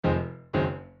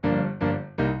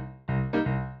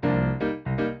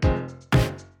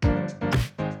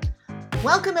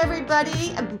Welcome,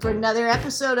 everybody, for another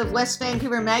episode of West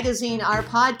Vancouver Magazine, our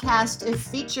podcast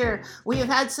feature. We have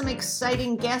had some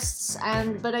exciting guests,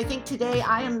 but I think today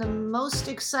I am the most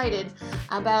excited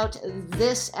about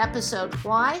this episode.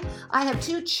 Why? I have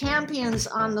two champions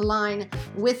on the line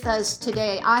with us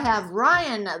today. I have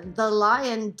Ryan the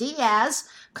Lion Diaz,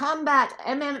 combat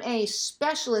MMA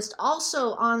specialist,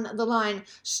 also on the line.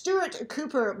 Stuart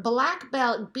Cooper, black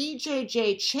belt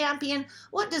BJJ champion.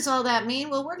 What does all that mean?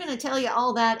 Well, we're going to tell you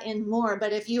all that and more.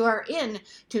 But if you are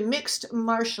into mixed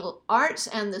martial arts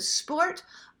and the sport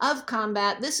of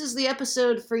combat, this is the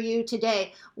episode for you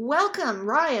today. Welcome,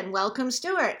 Ryan. Welcome,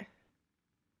 Stuart.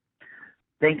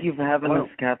 Thank you for having us,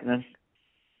 Catherine.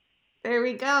 There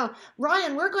we go.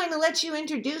 Ryan, we're going to let you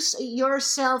introduce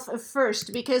yourself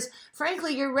first because,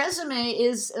 frankly, your resume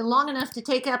is long enough to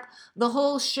take up the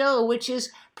whole show, which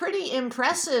is pretty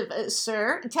impressive,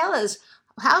 sir. Tell us,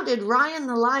 how did Ryan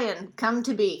the Lion come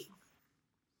to be?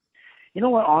 You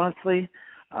know what, honestly,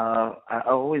 I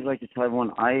always like to tell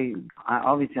everyone, I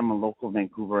obviously I'm a local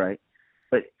Vancouverite,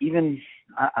 but even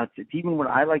what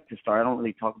I like to start, I don't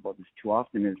really talk about this too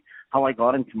often, is how I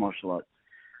got into martial arts.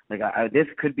 Like, this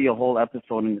could be a whole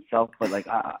episode in itself, but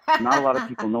not a lot of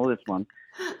people know this one.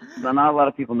 Not a lot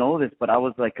of people know this, but I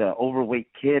was like an overweight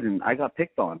kid, and I got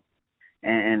picked on,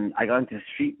 and I got into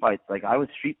street fights. Like, I was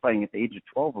street fighting at the age of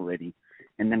 12 already,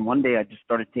 and then one day I just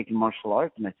started taking martial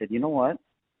arts, and I said, you know what?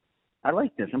 I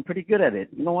like this. I'm pretty good at it.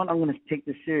 You know what? I'm going to take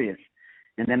this serious.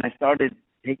 And then I started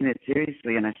taking it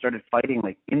seriously, and I started fighting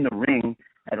like in the ring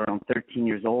at around 13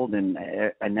 years old, and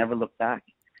I never looked back.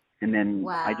 And then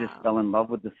Wow. I just fell in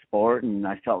love with the sport, and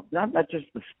I felt not just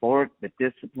the sport, the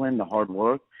discipline, the hard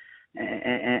work,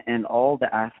 and all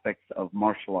the aspects of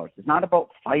martial arts. It's not about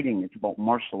fighting, it's about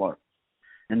martial arts.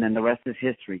 And then the rest is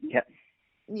history.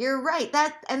 You're right.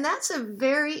 That's a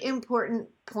very important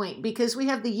point because we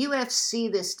have the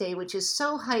UFC this day, which is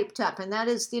so hyped up, and that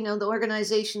is, the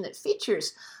organization that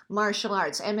features martial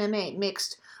arts, MMA,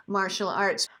 mixed martial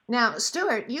arts. Now,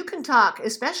 Stuart, you can talk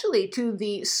especially to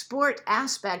the sport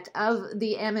aspect of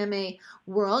the MMA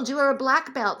world. You are a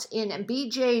black belt in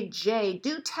BJJ.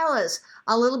 Do tell us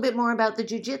a little bit more about the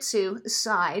jiu-jitsu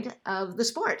side of the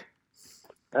sport.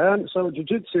 So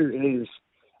jiu-jitsu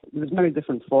there's many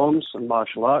different forms of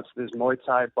martial arts. There's Muay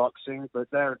Thai, boxing, but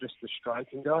they're just the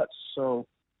striking arts. So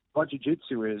what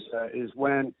jiu-jitsu is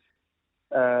when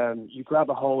you grab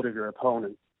a hold of your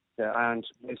opponent and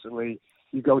basically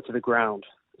you go to the ground.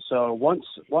 So once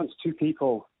two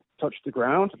people touch the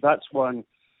ground, that's when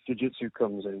jiu-jitsu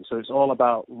comes in. So it's all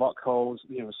about lock holds,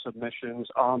 submissions,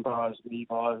 arm bars, knee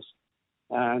bars,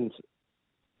 and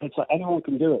it's like anyone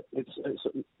can do it. It's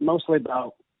mostly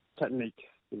about technique,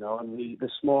 and the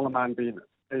smaller man being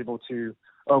able to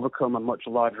overcome a much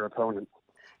larger opponent.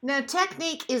 Now,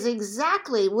 technique is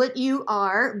exactly what you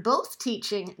are both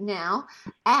teaching now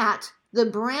at the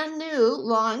brand new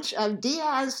launch of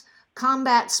Diaz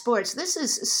Combat Sports. This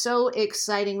is so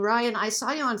exciting. Ryan, I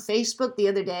saw you on Facebook the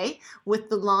other day with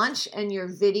the launch and your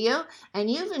video, and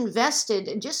you've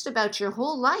invested just about your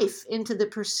whole life into the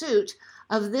pursuit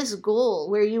of this goal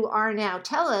where you are now.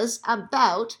 Tell us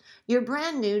about your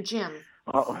brand new gym.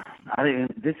 Oh, I've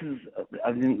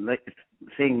been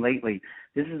saying lately,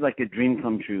 this is like a dream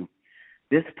come true.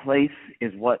 This place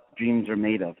is what dreams are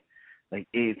made of. Like,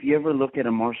 if you ever look at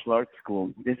a martial arts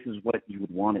school, this is what you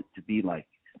would want it to be like.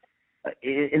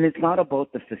 And it's not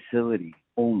about the facility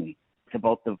only. It's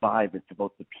about the vibe. It's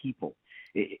about the people.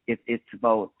 It's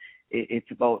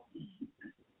about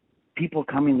people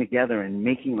coming together and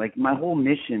making, like, my whole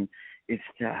mission is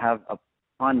to have a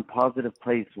fun, positive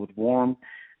place with warm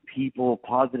people,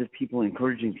 positive people,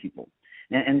 encouraging people.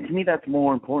 And to me, that's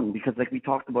more important because, like we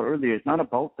talked about earlier, it's not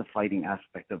about the fighting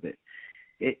aspect of it.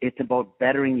 It's about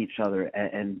bettering each other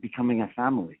and becoming a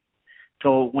family.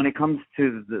 So when it comes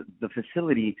to the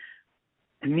facility,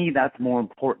 to me, that's more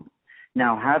important.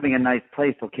 Now, having a nice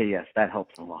place, okay, yes, that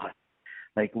helps a lot.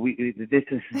 Like, this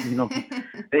is,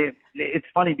 it's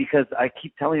funny because I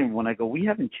keep telling everyone, I go, we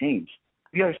haven't changed.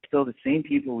 We are still the same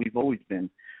people we've always been.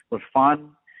 We're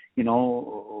fun.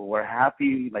 We're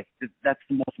happy. Like, that's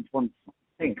the most important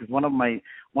thing. Because one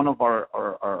of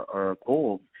our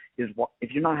goals is,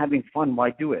 if you're not having fun, why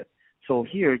do it? So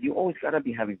here, you always got to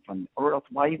be having fun, or else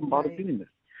why even bother doing this?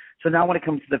 So now when it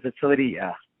comes to the facility,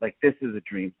 yeah, like, this is a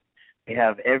dream. We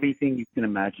have everything you can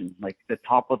imagine, like the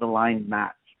top of the line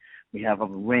mats. We have a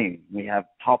ring. We have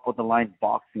top of the line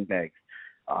boxing bags.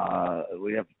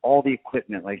 We have all the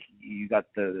equipment. Like, you got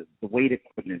the weight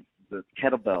equipment, the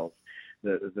kettlebells,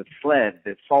 the sled,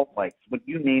 the salt bikes, but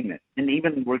you name it. And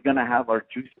even we're going to have our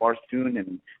juice bar soon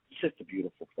and just a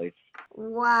beautiful place.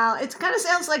 Wow, it kind of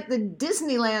sounds like the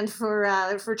Disneyland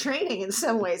for training in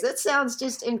some ways. That sounds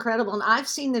just incredible, and I've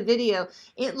seen the video.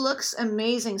 It looks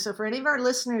amazing. So for any of our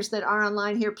listeners that are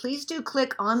online here, please do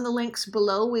click on the links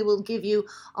below. We will give you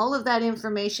all of that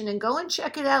information and go and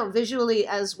check it out visually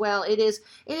as well. It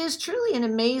is truly an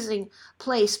amazing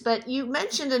place. But you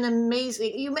mentioned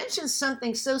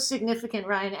something so significant,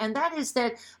 Ryan, and that is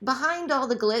that behind all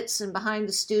the glitz and behind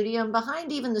the studio and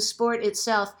behind even the sport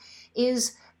itself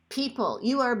is people.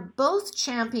 You are both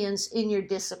champions in your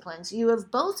disciplines. You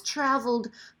have both traveled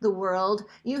the world.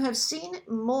 You have seen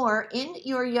more in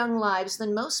your young lives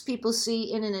than most people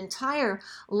see in an entire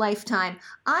lifetime.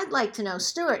 I'd like to know,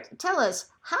 Stuart, tell us,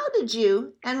 how did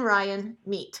you and Ryan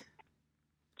meet?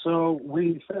 So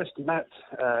we first met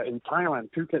in Thailand,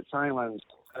 Phuket, Thailand.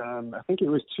 I think it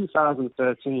was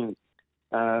 2013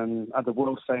 at the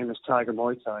world famous Tiger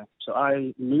Muay Thai. So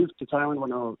I moved to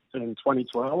Thailand in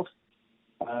 2012.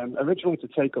 Originally to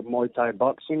take up Muay Thai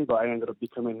boxing, but I ended up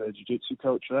becoming a jiu-jitsu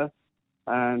coach there.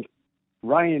 And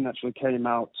Ryan actually came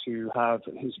out to have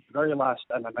his very last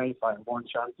MMA fight, one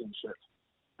championship.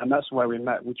 And that's where we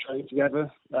met. We trained together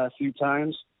a few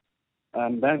times.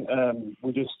 And then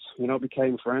we just,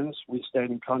 became friends. We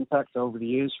stayed in contact over the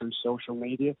years through social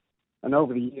media. And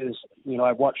over the years,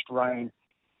 I watched Ryan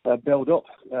build up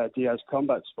Diaz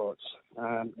Combat Sports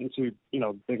into,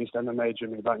 biggest MMA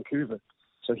gym in Vancouver.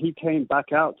 So he came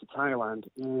back out to Thailand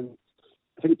in,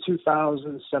 I think,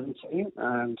 2017,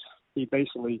 and he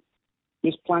basically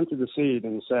just planted the seed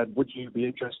and said, would you be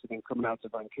interested in coming out to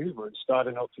Vancouver and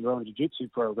starting up your own jiu-jitsu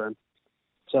program?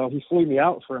 So he flew me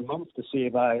out for a month to see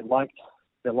if I liked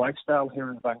the lifestyle here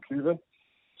in Vancouver.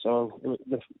 So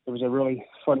it was a really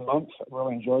fun month. I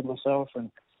really enjoyed myself.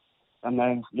 And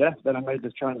then I made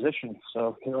the transition.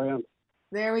 So here I am.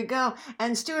 There we go.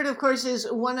 And Stuart, of course, is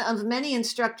one of many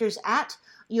instructors at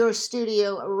your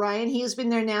studio, Ryan. He has been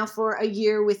there now for a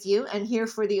year with you and here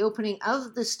for the opening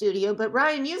of the studio. But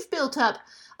Ryan, you've built up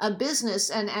a business,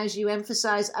 and as you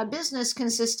emphasize, a business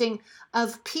consisting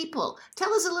of people.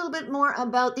 Tell us a little bit more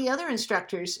about the other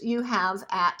instructors you have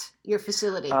at your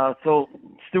facility. So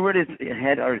Stuart is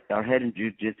our head and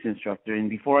jiu-jitsu instructor. And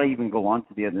before I even go on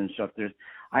to the other instructors,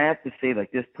 I have to say,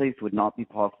 this place would not be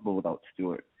possible without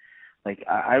Stuart.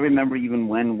 I remember even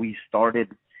when we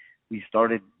started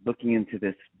looking into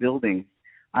this building,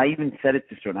 I even said it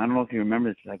to Stuart. I don't know if you remember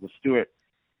this. I go, Stuart,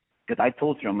 because I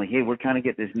told Stuart, I'm like, hey, we're trying to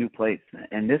get this new place.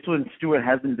 And this one, Stuart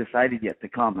hasn't decided yet to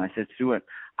come. And I said, Stuart,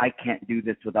 I can't do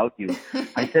this without you.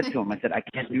 I said to him, I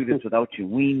can't do this without you.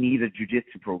 We need a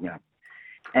jiu-jitsu program.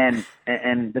 And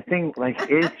the thing,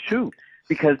 it is true.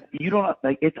 Because you don't,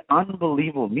 it's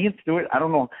unbelievable. Me and Stuart, I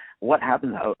don't know what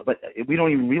happens, but we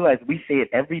don't even realize. We say it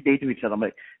every day to each other. I'm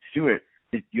like, Stuart,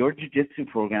 your jiu-jitsu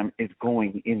program is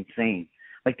going insane.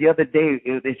 The other day,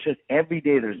 it's just every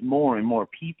day there's more and more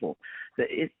people.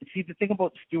 See, the thing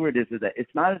about Stuart is that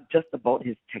it's not just about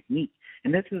his technique.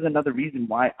 And this is another reason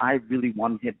why I really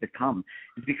wanted him to come,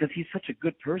 is because he's such a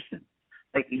good person.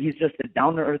 He's just a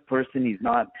down-to-earth person. He's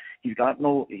got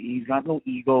no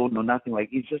ego, no nothing.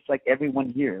 He's just like everyone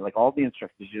here, all the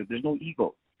instructors here. There's no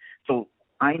ego. So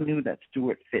I knew that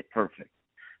Stuart fit perfect.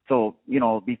 So,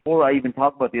 before I even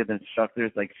talk about the other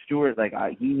instructors, Stuart,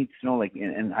 he needs to know,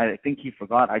 and I think he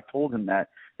forgot, I told him that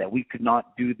we could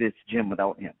not do this gym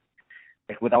without him.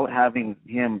 Without having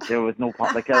him, there was no,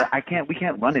 we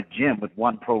can't run a gym with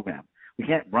one program. We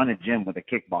can't run a gym with a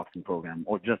kickboxing program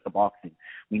or just the boxing.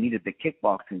 We needed the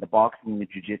kickboxing, the boxing, and the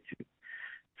jiu-jitsu.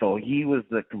 So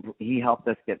he helped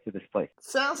us get to this place.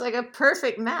 Sounds like a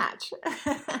perfect match.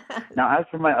 Now, as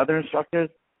for my other instructors,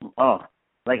 the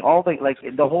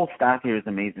whole staff here is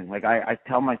amazing. I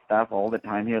tell my staff all the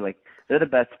time here, they're the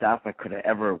best staff I could have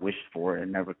ever wished for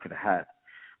and never could have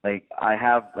had. I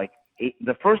have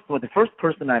the first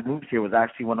person I moved here was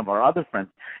actually one of our other friends.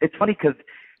 It's funny because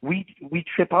we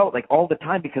trip out all the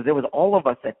time because there was all of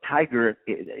us at Tiger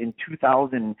in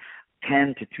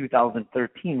 2010 to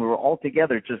 2013. We were all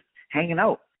together just hanging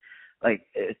out.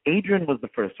 Adrian was the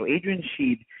first. So Adrian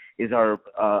Sheed is our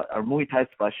Muay Thai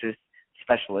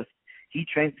specialist. He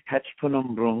trains Pech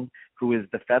Punumbrung, who is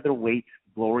the featherweight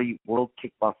glory world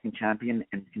kickboxing champion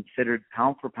and considered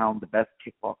pound for pound the best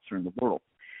kickboxer in the world.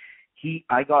 He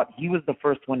was the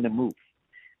first one to move.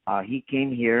 He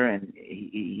came here and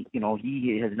he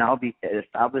has now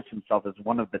established himself as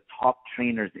one of the top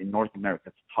trainers in North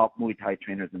America, top Muay Thai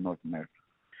trainers in North America.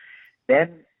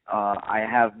 Then I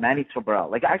have Manny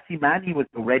Sobral. Actually, Manny was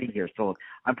already here, so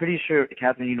I'm pretty sure,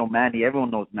 Catherine, Manny.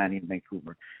 Everyone knows Manny in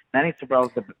Vancouver. Manny Sobral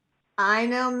is I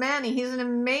know Manny. He's an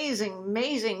amazing,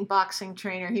 amazing boxing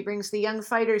trainer. He brings the young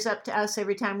fighters up to us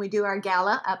every time we do our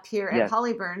gala up here at Yes.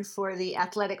 Hollyburn for the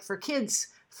Athletic for Kids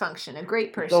function. A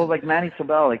great So person. like Manny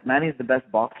Sobel, like Manny's the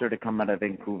best boxer to come out of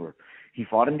Vancouver. He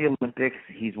fought in the Olympics.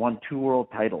 He's won 2 world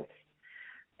titles.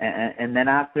 And then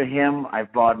after him,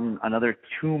 I've brought in another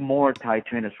 2 more Thai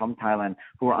trainers from Thailand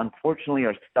who are unfortunately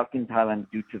are stuck in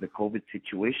Thailand due to the COVID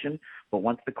situation. But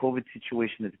once the COVID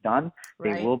situation is done,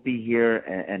 they Right. will be here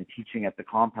and teaching at the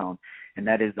compound. And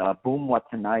that is Boom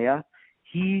Watanaya.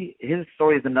 His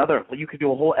story is another. You could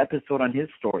do a whole episode on his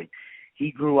story. He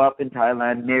grew up in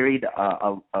Thailand, married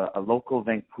a local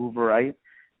Vancouverite.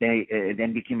 They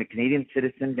then became a Canadian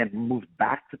citizen, then moved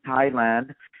back to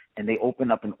Thailand, and they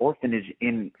opened up an orphanage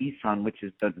in Isan, which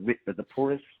is the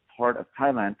poorest part of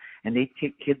Thailand, and they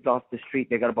take kids off the street.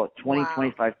 They got about 20, Wow.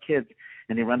 25 kids,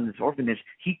 and they run this orphanage.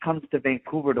 He comes to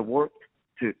Vancouver to work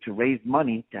to raise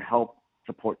money to help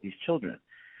support these children.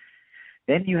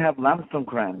 Then you have Lam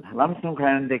Songkran. Lam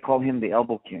Songkran, they call him the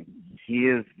Elbow King.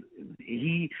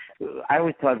 He. I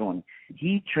always tell everyone,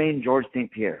 he trained George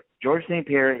St. Pierre. George St.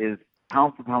 Pierre is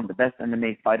pound for pound the best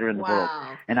MMA fighter in the world.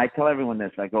 Wow. And I tell everyone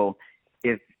this. I go,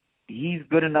 if he's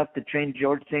good enough to train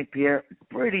George St. Pierre,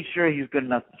 pretty sure he's good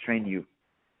enough to train you.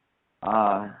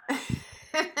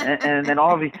 And then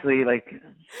obviously, like,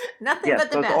 Nothing yes,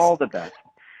 but the so it's all best. the best.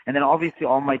 And then obviously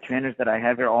all my trainers that I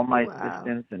have here, all my Wow.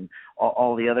 assistants and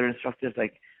all the other instructors,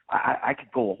 like I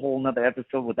could go a whole nother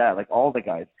episode with that, like all the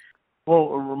guys.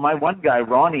 Well, my one guy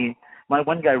Ronnie's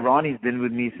been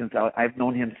with me since I've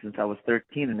known him since I was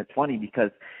 13, and it's funny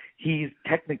because he's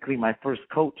technically my first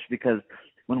coach because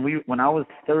when I was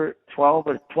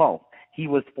 12, he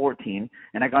was 14,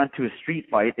 and I got into a street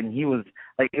fight, and he was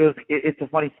like, it's a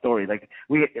funny story. Like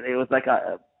it was like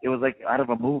out of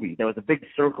a movie. There was a big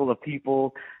circle of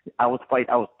people. I was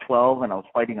 12, and I was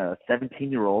fighting a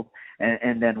 17-year-old,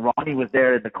 and then Ronnie was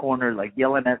there in the corner, like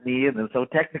yelling at me, and then, so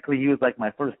technically he was like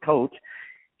my first coach.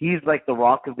 He's like the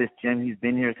rock of this gym. He's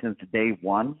been here since day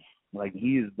one. Like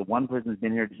he's the one person who's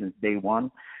been here since day one.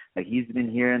 Like he's been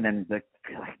here, and then I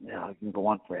can go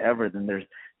on forever. Then there's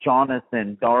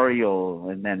Jonathan, Dario,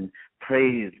 and then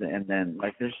Praise, and then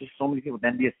like there's just so many people.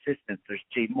 Then the assistants, there's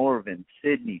Jay Morvin,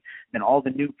 Sydney, then all the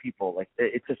new people. Like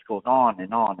it just goes on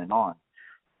and on and on.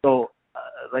 So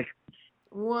like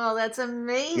Well, that's yes,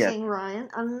 amazing, Ryan.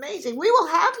 Amazing. We will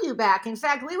have you back. In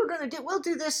fact, we'll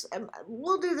do this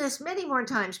many more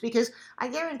times because I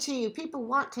guarantee you people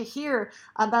want to hear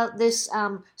about this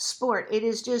sport. It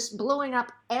is just blowing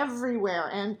up everywhere.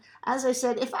 And as I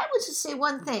said, if I was to say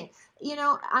one thing,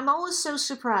 I'm always so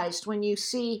surprised when you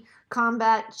see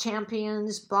combat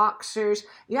champions, boxers.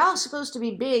 You're all supposed to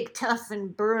be big, tough,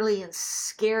 and burly and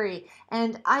scary.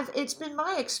 And it's been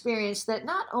my experience that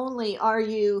not only are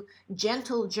you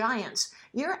gentle giants.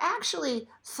 You're actually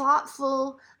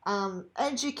thoughtful,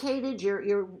 educated,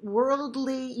 you're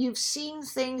worldly, you've seen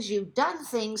things, you've done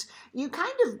things. You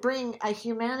kind of bring a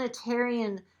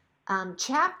humanitarian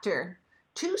chapter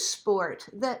to sport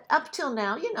that up till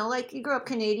now, like you grew up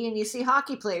Canadian, you see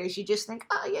hockey players, you just think,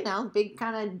 oh, big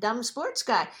kind of dumb sports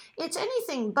guy. It's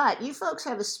anything but. You folks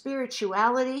have a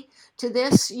spirituality to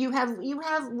this. You have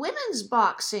women's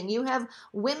boxing, you have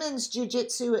women's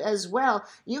jiu-jitsu as well.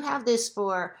 You have this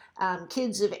for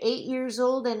kids of 8 years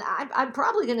old, and I'm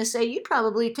probably going to say you'd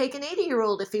probably take an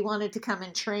 80-year-old if he wanted to come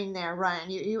and train there,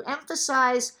 Ryan. You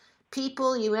emphasize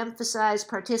people, you emphasize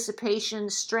participation,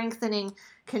 strengthening,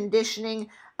 conditioning.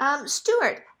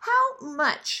 Stuart,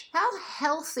 how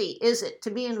healthy is it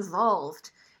to be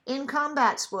involved in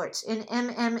combat sports, in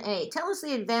MMA? Tell us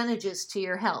the advantages to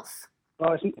your health.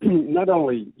 Well, it's not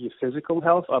only your physical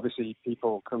health, obviously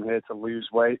people come here to lose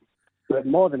weight, but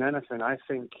more than anything, I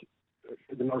think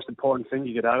the most important thing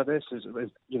you get out of this is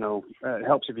it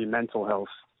helps with your mental health.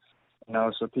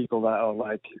 So people that are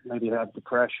like maybe have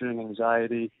depression,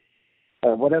 anxiety,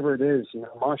 whatever it is,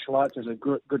 martial arts is a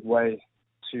good way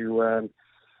to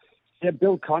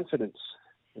build confidence.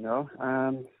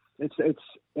 It's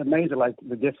amazing, like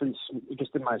the difference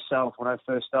just in myself. When I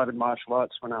first started martial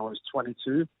arts when I was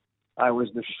 22, I was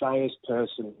the shyest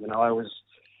person. I was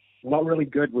not really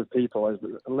good with people. I was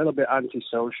a little bit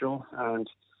antisocial, and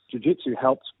jiu-jitsu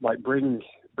helped like bring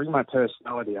my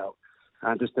personality out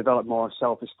and just develop more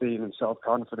self-esteem and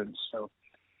self-confidence. So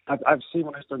I've seen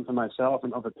what it's done for myself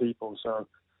and other people. So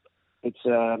it's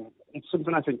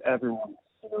something I think everyone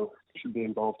should be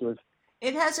involved with.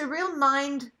 It has a real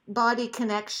mind body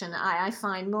connection, I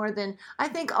find, more than I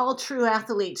think all true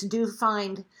athletes do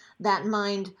find that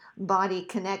mind body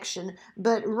connection.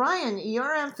 But Ryan,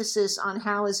 your emphasis on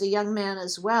how, as a young man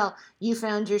as well, you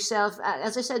found yourself,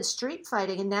 as I said, street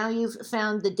fighting, and now you've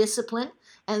found the discipline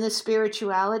and the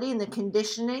spirituality and the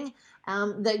conditioning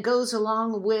that goes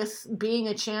along with being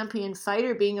a champion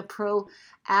fighter, being a pro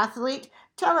athlete.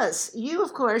 Tell us, you,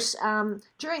 of course,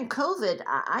 during COVID,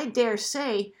 I dare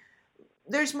say,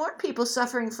 there's more people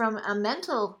suffering from a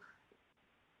mental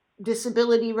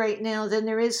disability right now than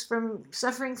there is from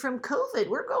suffering from COVID.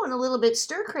 We're going a little bit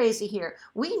stir crazy here.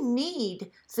 We need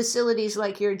facilities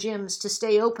like your gyms to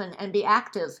stay open and be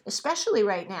active, especially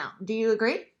right now. Do you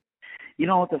agree? You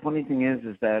know what the funny thing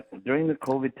is that during the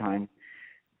COVID time,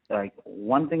 like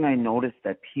one thing I noticed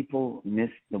that people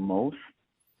missed the most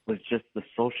was just the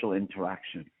social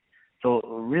interaction. So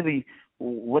really,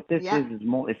 what this Yeah. is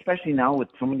more, especially now with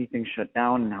so many things shut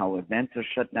down and how events are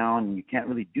shut down and you can't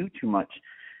really do too much.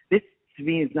 This to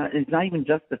me is not. It's not even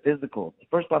just the physical.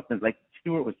 First off, like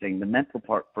Stuart was saying, the mental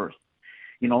part first.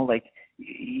 You know, like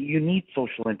you need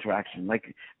social interaction.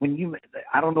 Like when you,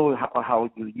 I don't know how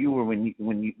you were when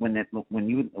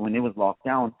it was locked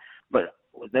down, but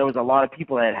there was a lot of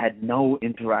people that had no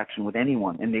interaction with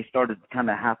anyone, and they started kind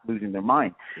of half losing their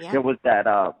mind. Yeah. There was that.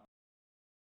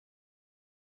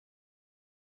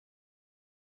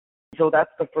 So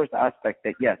that's the first aspect,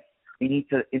 that yes, we need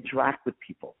to interact with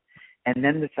people. And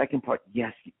then the second part,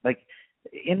 yes, like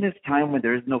in this time when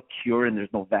there is no cure and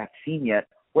there's no vaccine yet,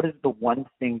 what is the one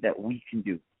thing that we can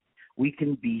do? We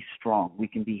can be strong. We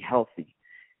can be healthy.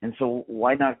 And so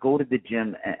why not go to the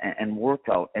gym and work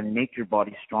out and make your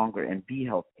body stronger and be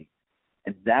healthy?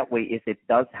 And that way, if it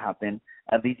does happen,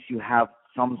 at least you have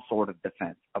some sort of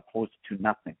defense opposed to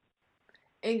nothing.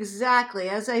 Exactly.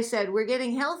 As I said, we're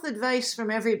getting health advice from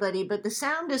everybody, but the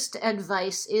soundest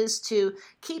advice is to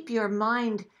keep your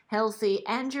mind healthy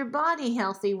and your body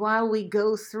healthy while we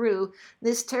go through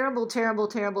this terrible, terrible,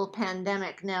 terrible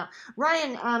pandemic. Now,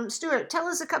 Ryan, Stuart, tell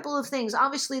us a couple of things.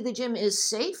 Obviously, the gym is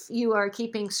safe. You are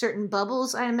keeping certain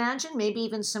bubbles, I imagine, maybe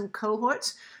even some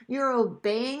cohorts. You're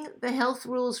obeying the health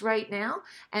rules right now,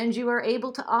 and you are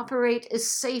able to operate as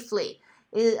safely.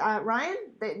 Ryan,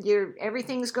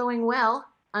 everything's going well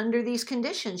under these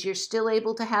conditions. You're still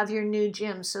able to have your new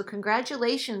gym. So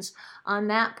congratulations on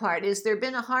that part. Has there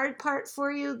been a hard part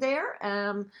for you there?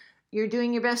 You're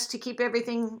doing your best to keep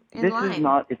everything in This line. is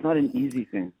not, it's not an easy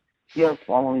thing. We are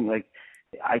following, like,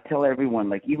 I tell everyone,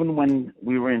 like, even when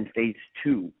we were in phase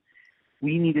 2,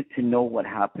 we needed to know what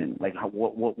happened, like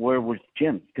where was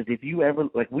gyms? Because if you ever,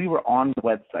 like, we were on the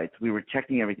websites, we were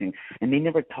checking everything, and they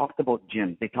never talked about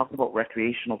gyms. They talked about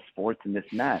recreational sports and this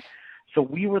and that. So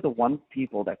we were the one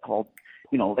people that called,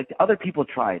 like the other people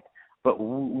tried, but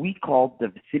we called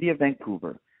the City of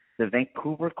Vancouver, the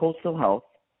Vancouver Coastal Health,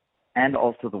 and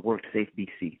also the WorkSafe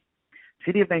BC.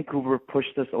 City of Vancouver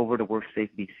pushed us over to WorkSafe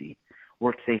BC.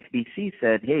 WorkSafe BC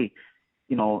said, hey,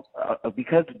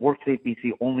 because WorkSafe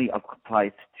BC only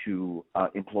applies to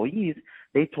employees,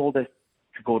 they told us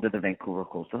to go to the Vancouver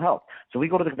Coastal Health. So we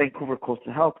go to the Vancouver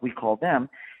Coastal Health, we call them,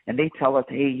 and they tell us,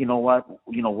 hey, you know what,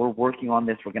 we're working on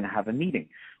this, we're going to have a meeting.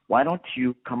 Why don't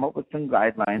you come up with some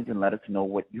guidelines and let us know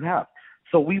what you have?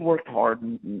 So we worked hard,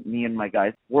 me and my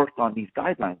guys worked on these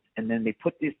guidelines, and then they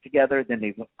put this together, then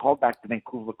they called back to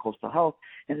Vancouver Coastal Health,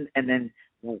 and then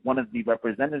one of the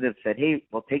representatives said, hey,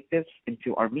 we'll take this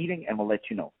into our meeting and we'll let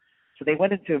you know. So they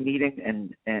went into a meeting,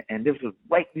 and this was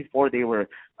right before they were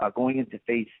going into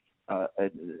phase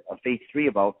 3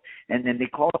 about, and then they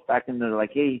called us back and they're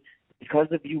like, hey, because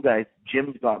of you guys,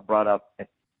 gyms got brought up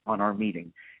on our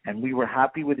meeting, and we were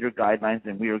happy with your guidelines,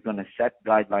 and we were going to set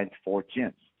guidelines for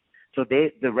gyms. So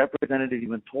the representative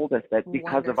even told us that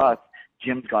because of us,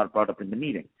 gyms got brought up in the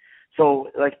meeting. So,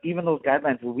 like, even those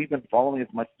guidelines, we've been following as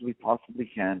much as we possibly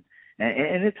can,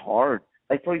 and it's hard.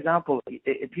 Like, for example,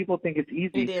 people think it's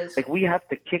easy. It is. Like, we have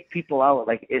to kick people out.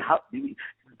 Like,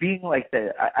 being like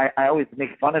that, I always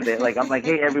make fun of it. Like, I'm like,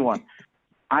 hey, everyone,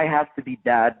 I have to be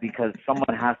dad because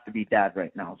someone has to be dad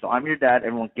right now. So I'm your dad.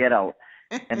 Everyone get out.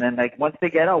 And then, like, once they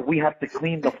get out, we have to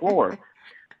clean the floor.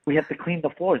 We have to clean the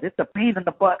floors. It's a pain in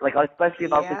the butt, like, especially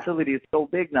in our facility. It's so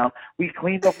big now. We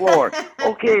clean the floor.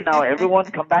 Okay, now everyone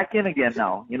come back in again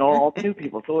now, all the new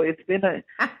people. So it's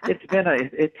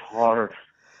hard.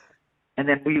 And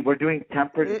then we're doing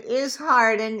temperature. It is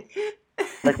hard, and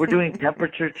like, we're doing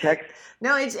temperature checks.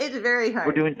 No, it's very hard.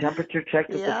 We're doing temperature checks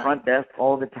at the front desk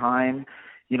all the time.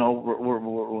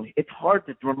 It's hard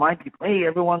to remind people, hey,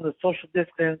 everyone, the social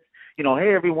distance.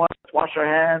 Hey, everyone, let's wash our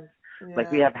hands. Yeah.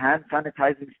 Like, we have hand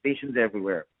sanitizing stations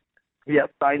everywhere. We have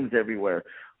signs everywhere.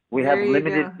 We have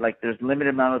there's limited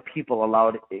amount of people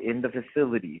allowed in the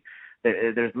facility.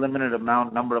 There's limited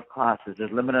number of classes.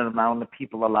 There's limited amount of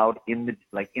people allowed in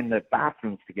the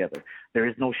bathrooms together. There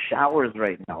is no showers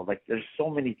right now. Like, there's so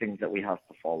many things that we have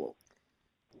to follow.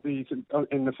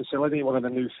 in the facility, one of the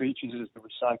new features is the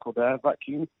recycled air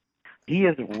vacuum. He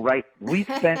is right. We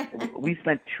spent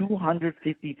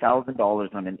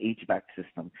 $250,000 on an HVAC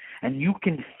system, and you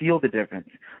can feel the difference.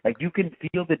 Like you can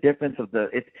feel the difference of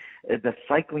the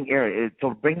cycling air.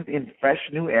 So it brings in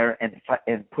fresh new air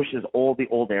and pushes all the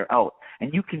old air out,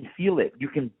 and you can feel it. You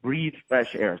can breathe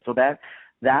fresh air. So that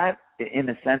in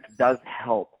a sense does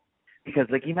help, because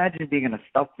like imagine being in a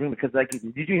stuffed room. Because like,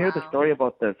 did you hear the story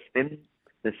about the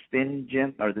spin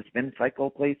gym or the spin cycle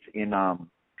place in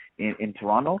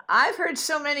Toronto? I've heard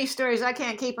so many stories, I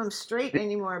can't keep them straight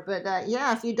anymore. But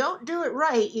yeah, if you don't do it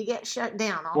right, you get shut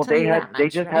down. They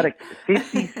just had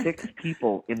 56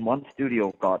 people in one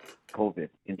studio got COVID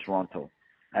in Toronto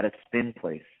at a spin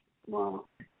place. Wow.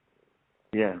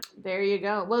 Yeah. There you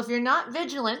go. Well, if you're not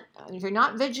vigilant,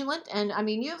 and I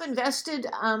mean, you've invested,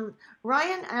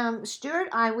 Ryan, Stuart,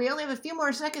 we only have a few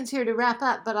more seconds here to wrap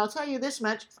up, but I'll tell you this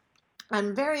much.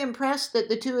 I'm very impressed that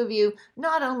the two of you,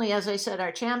 not only, as I said,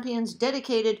 are champions,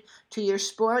 dedicated to your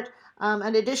sport.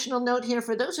 An additional note here,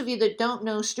 for those of you that don't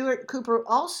know, Stuart Cooper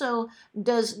also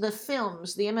does the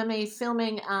films, the MMA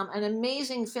filming, an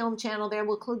amazing film channel there.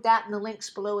 We'll include that in the links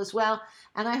below as well.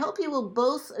 And I hope you will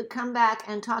both come back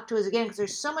and talk to us again, because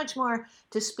there's so much more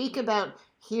to speak about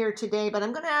here today. But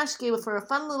I'm going to ask you for a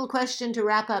fun little question to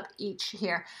wrap up each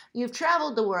here. You've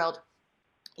traveled the world.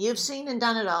 You've seen and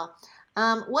done it all.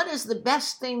 What is the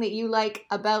best thing that you like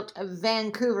about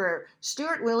Vancouver?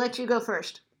 Stuart, we'll let you go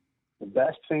first. The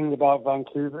best thing about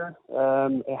Vancouver,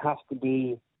 it has to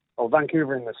be,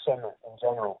 Vancouver in the summer in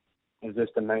general is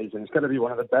just amazing. It's got to be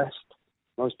one of the best,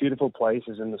 most beautiful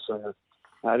places in the summer.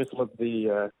 I just love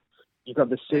you've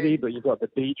got the city, but you've got the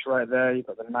beach right there. You've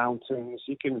got the mountains.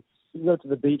 You can go to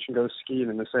the beach and go skiing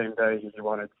in the same day if you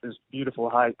wanted. There's beautiful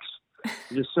hikes.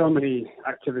 There's so many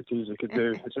activities you could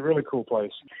do. It's a really cool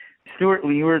place. Stuart,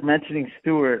 when you were mentioning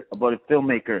Stuart about a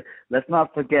filmmaker, let's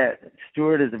not forget,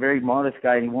 Stuart is a very modest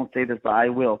guy, and he won't say this, but I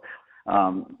will.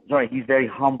 He's a very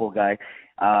humble guy.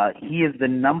 He is the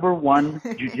number one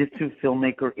jiu-jitsu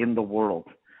filmmaker in the world.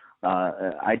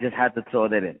 I just had to throw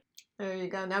that in. There you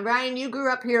go. Now, Ryan, you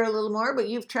grew up here a little more, but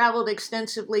you've traveled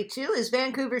extensively too. Is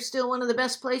Vancouver still one of the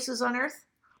best places on earth?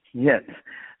 Yes.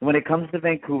 When it comes to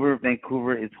Vancouver,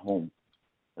 Vancouver is home.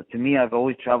 To me, I've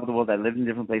always traveled the world. I lived in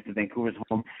different places. Vancouver's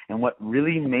home. And what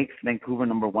really makes Vancouver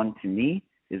number one to me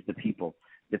is the people.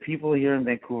 The people here in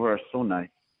Vancouver are so nice.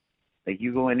 Like,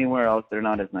 you go anywhere else, they're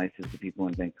not as nice as the people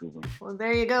in Vancouver. Well,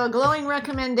 there you go. A glowing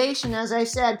recommendation, as I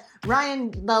said.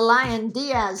 Ryan the Lion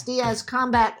Diaz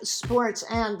Combat Sports,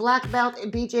 and black belt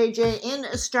BJJ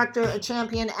instructor,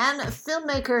 champion, and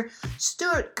filmmaker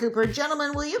Stuart Cooper.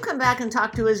 Gentlemen, will you come back and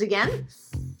talk to us again?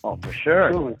 Oh, for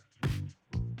sure.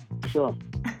 Sure.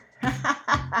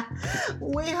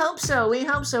 We hope so.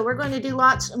 We're going to do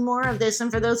lots more of this.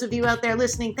 And for those of you out there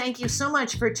listening, thank you so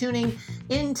much for tuning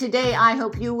in today. I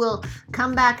hope you will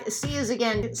come back, see us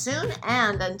again soon.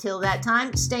 And until that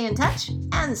time, stay in touch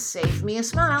and save me a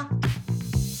smile.